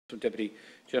Deputy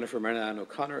Jennifer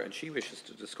Murnane-O'Connor, and she wishes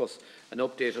to discuss an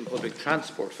update on public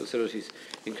transport facilities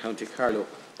in County Carlow.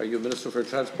 Are you Minister for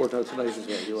Transport now tonight as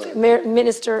well? You are.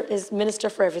 Minister is Minister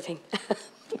for everything.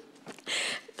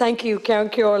 Thank you,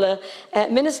 County Carlow.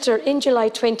 Minister, in July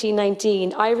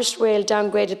 2019, Irish Rail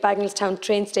downgraded Bagenalstown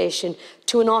train station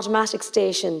to an automatic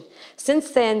station.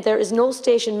 Since then, there is no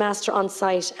station master on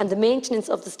site, and the maintenance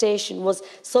of the station was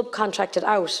subcontracted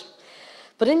out.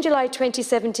 But in July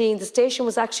 2017, the station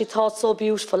was actually thought so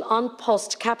beautiful, on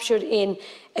post, captured in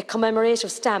a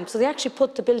commemorative stamp. So they actually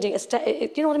put the building,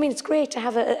 you know what I mean? It's great to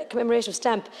have a commemorative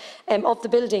stamp of the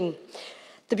building.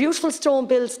 The beautiful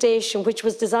stone-built station, which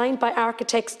was designed by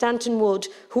architect Stanton Wood,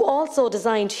 who also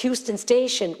designed Houston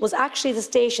Station, was actually the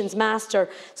station's master's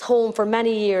home for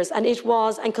many years, and it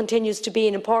was and continues to be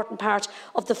an important part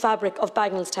of the fabric of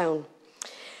Bagenalstown.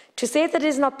 To say that it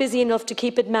is not busy enough to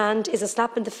keep it manned is a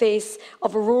slap in the face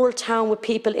of a rural town with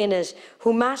people in it,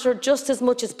 who matter just as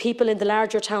much as people in the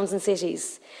larger towns and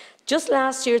cities. Just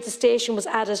last year, the station was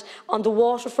added on the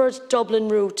Waterford-Dublin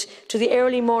route to the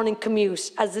early morning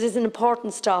commute, as it is an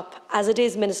important stop, as it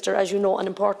is, Minister, as you know, an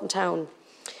important town.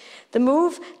 The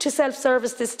move to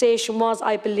self-service this station was,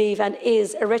 I believe, and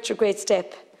is a retrograde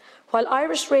step. While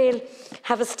Irish Rail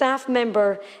have a staff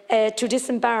member to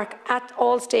disembark at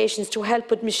all stations to help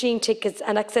with machine tickets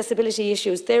and accessibility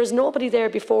issues, there is nobody there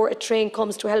before a train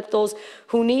comes to help those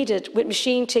who need it. With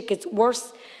machine tickets,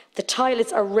 worse, the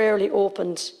toilets are rarely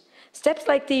opened. Steps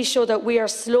like these show that we are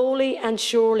slowly and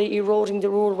surely eroding the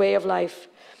rural way of life.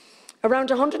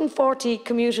 Around 140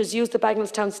 commuters use the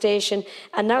Bagenalstown station,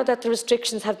 and now that the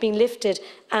restrictions have been lifted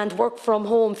and work from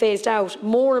home phased out,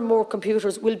 more and more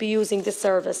commuters will be using this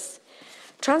service.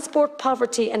 Transport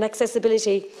poverty and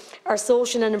accessibility are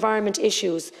social and environment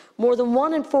issues. More than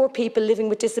 1 in 4 people living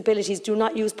with disabilities do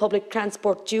not use public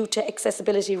transport due to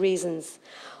accessibility reasons.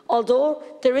 Although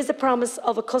there is a promise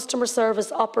of a customer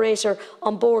service operator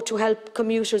on board to help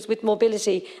commuters with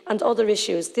mobility and other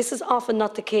issues, this is often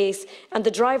not the case, and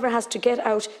the driver has to get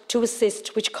out to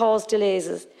assist, which causes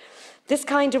delays. This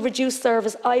kind of reduced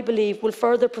service, I believe, will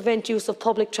further prevent use of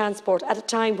public transport at a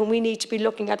time when we need to be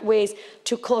looking at ways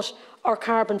to cut our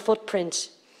carbon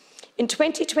footprint. In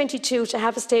 2022, to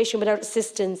have a station without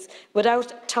assistance,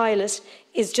 without toilet,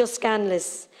 is just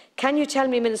scandalous. Can you tell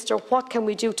me, Minister, what can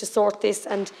we do to sort this?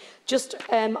 And just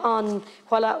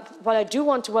what I do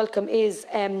want to welcome is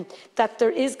that there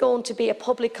is going to be a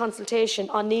public consultation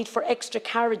on need for extra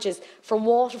carriages from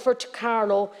Waterford to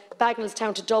Carlow,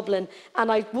 Bagenalstown to Dublin.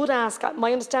 And I would ask,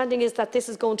 my understanding is that this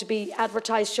is going to be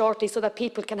advertised shortly so that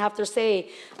people can have their say.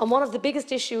 And one of the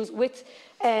biggest issues with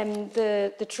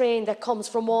the train that comes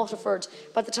from Waterford,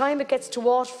 by the time it gets to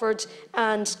Waterford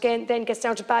and then gets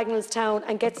down to Bagenalstown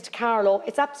and gets to Carlow,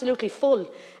 it's absolutely full,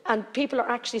 and people are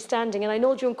actually standing. And I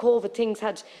know during COVID things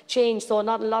had changed, so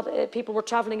not a lot of people were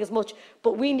travelling as much,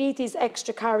 but we need these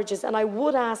extra carriages. And I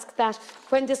would ask that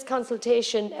when this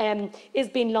consultation is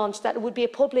being launched, that it would be a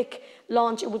public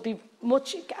launch, it would be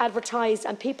much advertised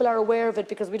and people are aware of it,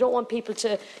 because we don't want people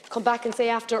to come back and say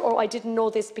after, oh, I didn't know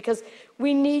this, because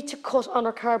we need to cut on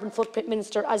our carbon footprint,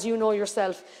 Minister, as you know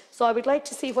yourself. So I would like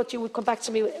to see what you would come back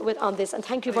to me with on this, and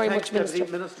thank you very much,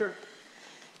 Minister.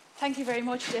 Thank you very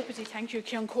much, Deputy. Thank you,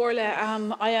 County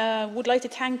Carlow. I would like to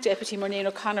thank Deputy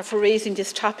Murnane-O'Connor for raising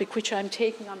this topic, which I am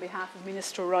taking on behalf of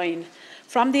Minister Ryan.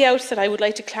 From the outset, I would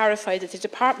like to clarify that the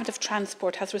Department of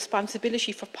Transport has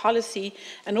responsibility for policy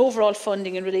and overall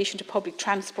funding in relation to public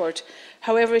transport.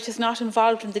 However, it is not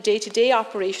involved in the day-to-day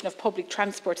operation of public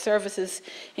transport services,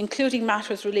 including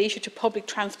matters related to public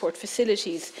transport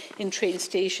facilities in train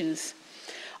stations.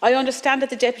 I understand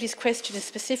that the Deputy's question is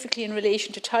specifically in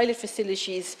relation to toilet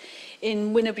facilities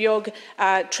in Winnabeog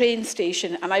train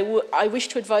station, and I wish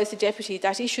to advise the Deputy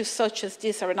that issues such as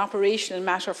this are an operational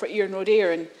matter for Éireann Rud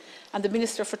Éireann, and the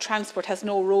Minister for Transport has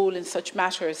no role in such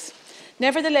matters.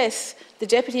 Nevertheless, the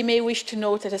Deputy may wish to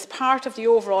note that as part of the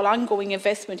overall ongoing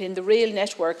investment in the rail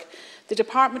network, the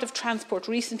Department of Transport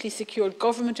recently secured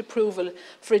government approval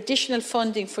for additional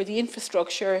funding for the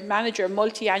Infrastructure Manager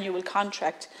multi-annual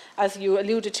contract, as you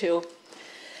alluded to.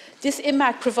 This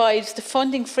IMAC provides the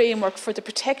funding framework for the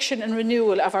protection and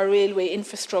renewal of our railway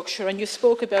infrastructure, and you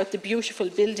spoke about the beautiful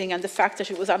building and the fact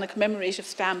that it was on a commemorative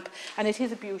stamp, and it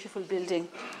is a beautiful building.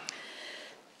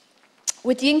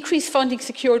 With the increased funding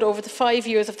secured over the 5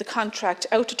 years of the contract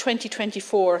out to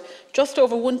 2024, just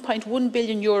over €1.1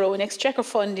 billion in exchequer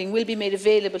funding will be made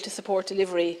available to support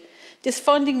delivery. This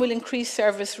funding will increase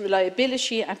service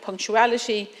reliability and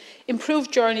punctuality, improve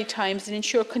journey times and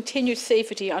ensure continued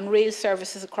safety on rail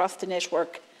services across the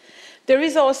network. There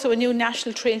is also a new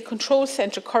National Train Control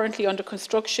Centre currently under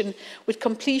construction, with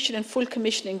completion and full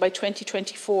commissioning by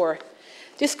 2024.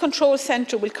 This control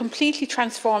centre will completely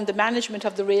transform the management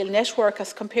of the rail network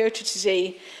as compared to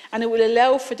today, and it will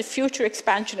allow for the future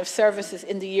expansion of services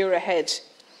in the year ahead.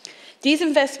 These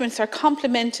investments are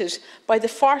complemented by the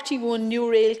 41 new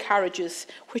rail carriages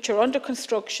which are under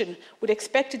construction, with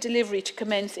expected delivery to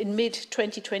commence in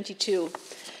mid-2022.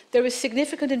 There is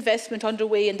significant investment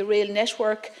underway in the rail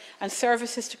network and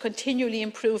services to continually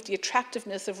improve the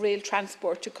attractiveness of rail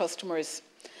transport to customers.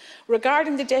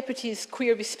 Regarding the Deputy's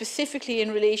query specifically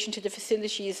in relation to the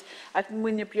facilities at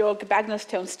Winnibeog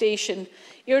Bagnallstown Station,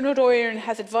 Iarnród Éireann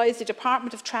has advised the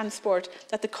Department of Transport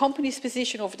that the company's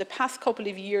position over the past couple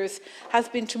of years has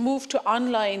been to move to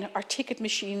online or ticket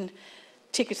machine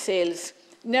ticket sales.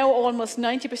 Now almost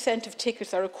 90% of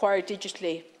tickets are acquired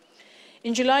digitally.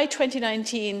 In July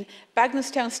 2019,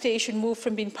 Bagnallstown Station moved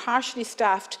from being partially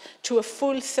staffed to a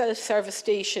full self-service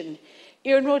station.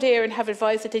 Iarnród Éireann have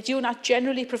advised that they do not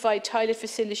generally provide toilet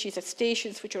facilities at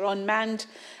stations which are unmanned,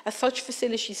 as such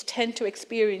facilities tend to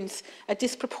experience a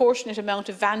disproportionate amount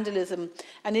of vandalism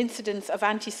and incidents of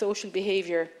antisocial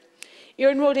behaviour.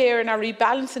 Iarnród Éireann are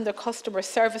rebalancing their customer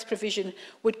service provision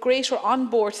with greater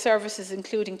on-board services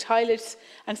including toilets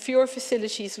and fewer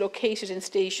facilities located in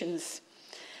stations.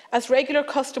 As regular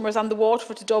customers on the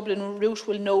Waterford to Dublin route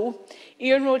will know,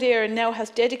 Iarnród Éireann now has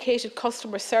dedicated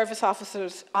customer service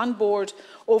officers on board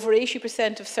over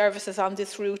 80% of services on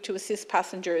this route to assist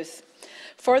passengers.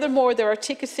 Furthermore, there are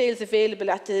ticket sales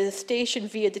available at the station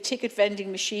via the ticket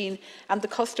vending machine, and the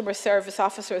customer service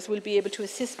officers will be able to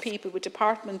assist people with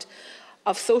Department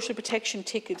of Social Protection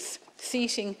tickets,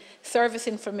 seating, service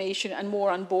information and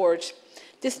more on board.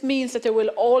 This means that there will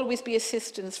always be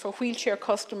assistance for wheelchair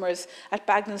customers at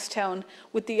Bagnallstown,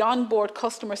 with the on-board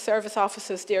customer service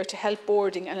officers there to help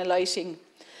boarding and alighting.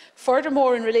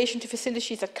 Furthermore, in relation to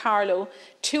facilities at Carlow,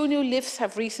 2 new lifts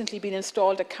have recently been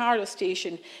installed at Carlow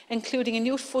Station, including a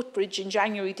new footbridge in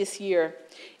January this year.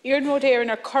 Iarnród Éireann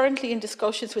are currently in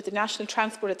discussions with the National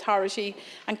Transport Authority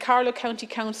and Carlow County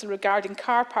Council regarding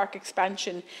car park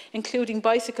expansion, including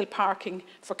bicycle parking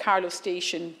for Carlow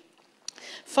Station.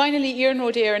 Finally,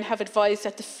 Iarnród Éireann have advised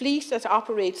that the fleet that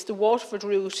operates the Waterford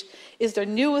route is their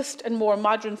newest and more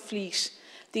modern fleet,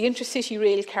 the intercity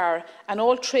rail car, and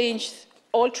all trains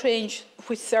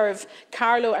which serve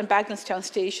Carlow and Bagnallstown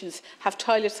stations have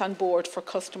toilets on board for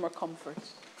customer comfort.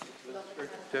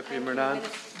 Deputy Murnane.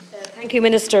 Thank you,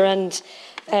 Minister. And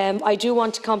I do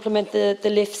want to compliment the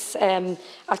lifts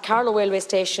at Carlow railway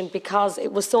station, because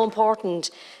it was so important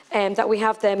that we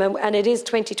have them, and it is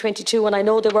 2022, and I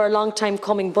know they were a long time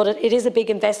coming, but it is a big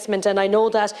investment, and I know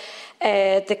that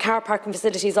the car parking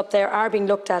facilities up there are being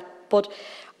looked at. But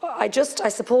I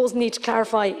suppose need to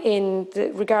clarify in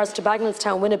regards to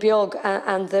Bagnallstown, Winnibeog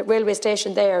and the railway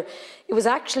station there. It was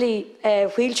actually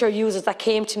wheelchair users that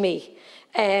came to me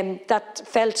that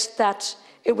felt that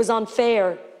it was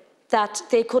unfair that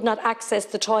they could not access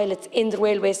the toilets in the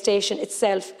railway station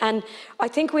itself. And I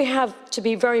think we have to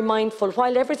be very mindful,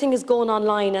 while everything is going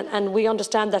online, and we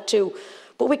understand that too,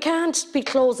 but we can't be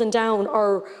closing down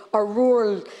our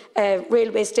rural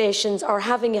railway stations, or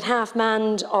having it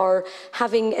half-manned, or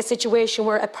having a situation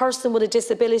where a person with a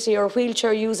disability or a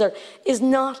wheelchair user is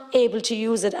not able to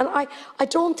use it. And I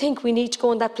don't think we need to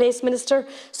go in that place, Minister.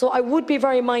 So I would be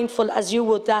very mindful, as you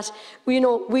would, that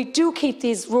we do keep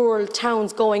these rural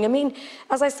towns going. I mean,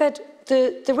 as I said,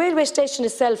 the railway station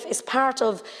itself is part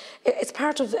of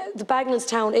the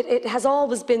Bagnallstown. It has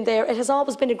always been there. It has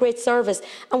always been a great service.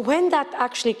 And when that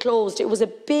actually closed, it was a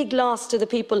big loss to the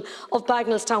people of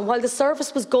Bagnallstown. While the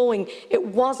service was going, it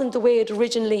wasn't the way it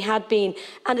originally had been.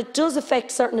 And it does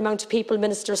affect a certain amount of people,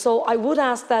 Minister. So I would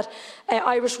ask that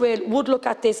Irish Rail would look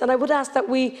at this. And I would ask that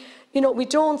we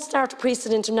don't start a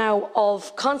precedent now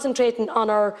of concentrating on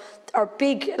our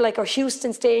big, like our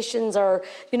Houston stations, or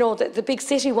the big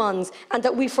city ones, and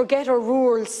that we forget our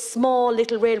rural, small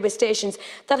little railway stations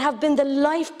that have been the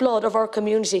lifeblood of our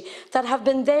community, that have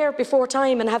been there before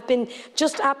time and have been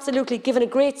just absolutely given a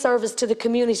great service to the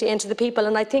community and to the people.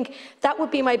 And I think that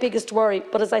would be my biggest worry.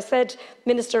 But as I said,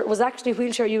 Minister, it was actually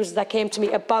wheelchair users that came to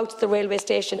me about the railway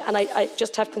station, and I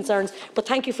just have concerns. But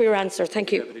thank you for your answer.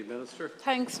 Thank you. Deputy Minister.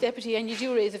 Thanks, Deputy, and you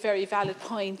do raise a very valid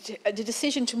point. The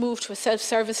decision to move to a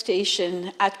self-service station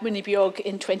at Winnibeog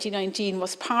in 2019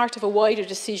 was part of a wider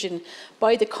decision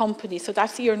by the company, so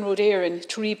that's Iarnród Éireann,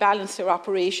 to rebalance their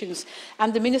operations.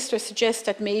 And the Minister suggests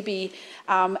that maybe,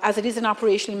 as it is an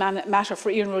operational matter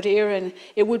for Iarnród Éireann,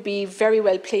 it would be very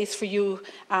well placed for you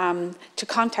to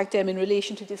contact them in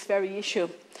relation to this very issue.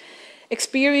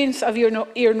 Experience of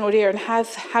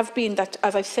Oireachtas have been that,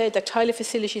 as I've said, that toilet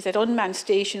facilities at unmanned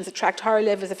stations attract higher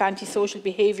levels of antisocial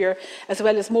behaviour as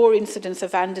well as more incidents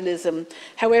of vandalism.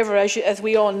 However, as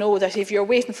we all know, that if you're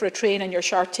waiting for a train and you're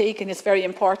short taken, it's very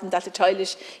important that the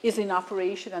toilet is in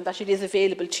operation and that it is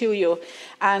available to you.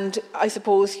 And I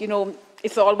suppose, you know,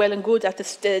 it's all well and good that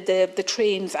the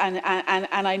trains and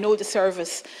I know the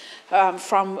service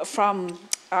from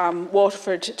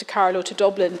Waterford to Carlow to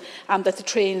Dublin, that the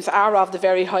trains are of the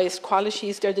very highest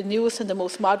qualities. They're the newest and the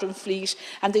most modern fleet,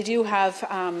 and they do have,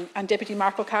 and Deputy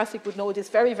Mark O'Connor would know this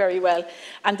very, very well,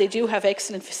 and they do have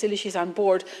excellent facilities on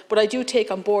board. But I do take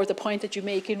on board the point that you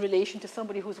make in relation to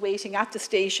somebody who's waiting at the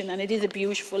station, and it is a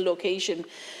beautiful location.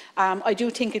 I do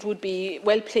think it would be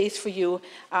well placed for you,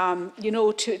 you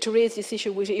know, to raise this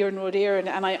issue with Oireachtas,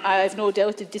 and I have no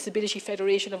doubt the Disability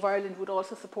Federation of Ireland would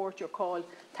also support your call.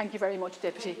 Thank you very much,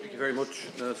 Deputy. Thank you very much,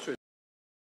 Minister.